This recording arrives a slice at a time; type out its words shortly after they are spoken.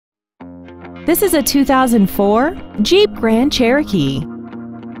This is a 2004 Jeep Grand Cherokee.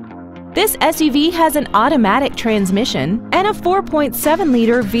 This SUV has an automatic transmission and a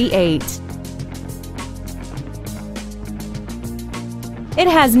 4.7-liter V8. It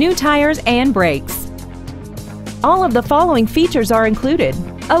has new tires and brakes. All of the following features are included: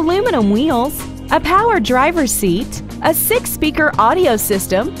 aluminum wheels, a power driver's seat, a 6-speaker audio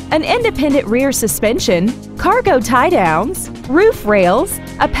system, an independent rear suspension, cargo tie-downs, roof rails,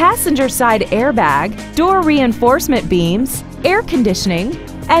 a passenger side airbag, door reinforcement beams, air conditioning,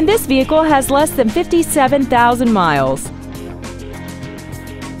 and this vehicle has less than 57,000 miles.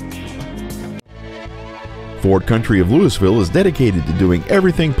 Ford Country of Lewisville is dedicated to doing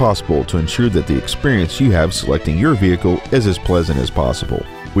everything possible to ensure that the experience you have selecting your vehicle is as pleasant as possible.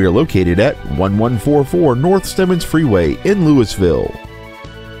 We are located at 1144 N Stemmons Freeway in Lewisville.